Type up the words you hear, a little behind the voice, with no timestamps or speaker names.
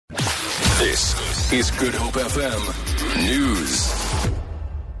This is Good Hope FM News.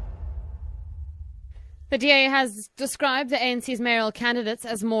 The DA has described the ANC's mayoral candidates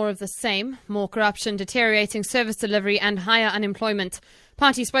as more of the same: more corruption, deteriorating service delivery and higher unemployment.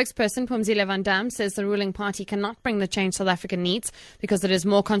 Party spokesperson Phumzile Van Dam says the ruling party cannot bring the change South Africa needs because it is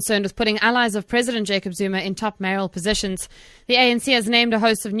more concerned with putting allies of President Jacob Zuma in top mayoral positions. The ANC has named a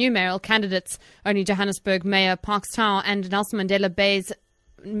host of new mayoral candidates. Only Johannesburg Mayor Parks Tower and Nelson Mandela Bay's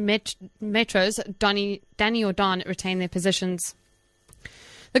Metro's Danny or Don retain their positions.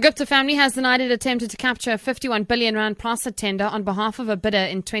 The Gupta family has denied it attempted to capture a 51 billion rand PRASA tender on behalf of a bidder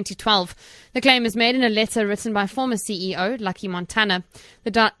in 2012. The claim is made in a letter written by former CEO Lucky Montana.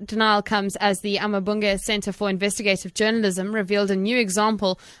 The denial comes as the Amabunge Centre for Investigative Journalism revealed a new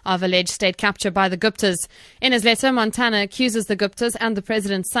example of alleged state capture by the Guptas. In his letter, Montana accuses the Guptas and the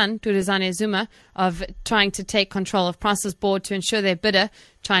president's son, Durizane Zuma, of trying to take control of PRASA's board to ensure their bidder,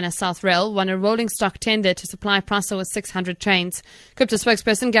 China South Rail, won a rolling stock tender to supply PRASA with 600 trains. Gupta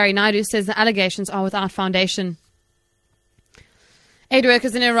spokesperson Gary Naidu says the allegations are without foundation. Aid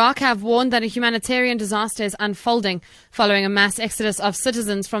workers in Iraq have warned that a humanitarian disaster is unfolding following a mass exodus of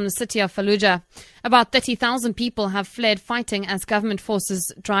citizens from the city of Fallujah. About 30,000 people have fled fighting as government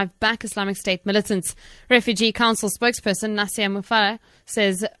forces drive back Islamic State militants. Refugee Council spokesperson Nasir Mufara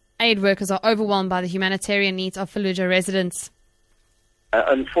says aid workers are overwhelmed by the humanitarian needs of Fallujah residents.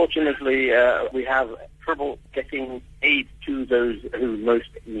 Unfortunately, we have trouble getting aid to those who most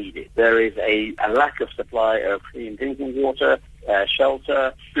need it. There is a lack of supply of clean drinking water,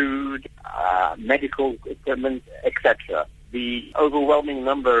 shelter, food, medical equipment, etc. The overwhelming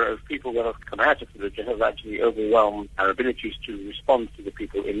number of people that have come out of Fallujah has actually overwhelmed our abilities to respond to the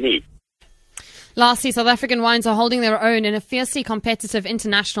people in need. Lastly, South African wines are holding their own in a fiercely competitive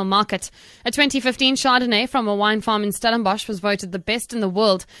international market. A 2015 Chardonnay from a wine farm in Stellenbosch was voted the best in the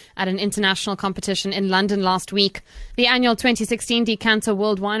world at an international competition in London last week. The annual 2016 Decanter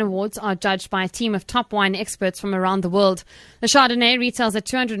World Wine Awards are judged by a team of top wine experts from around the world. The Chardonnay retails at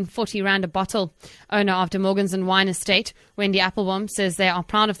 240 rand a bottle. Owner of De Morgan's Wine Estate, Wendy Applebaum, says they are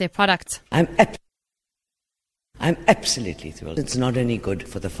proud of their product. I'm absolutely thrilled. It's not only good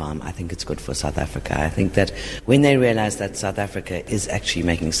for the farm, I think it's good for South Africa. I think that when they realize that South Africa is actually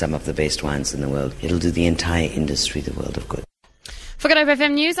making some of the best wines in the world, it'll do the entire industry the world of good. For Good Hope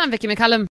FM News, I'm Vicky McCullum.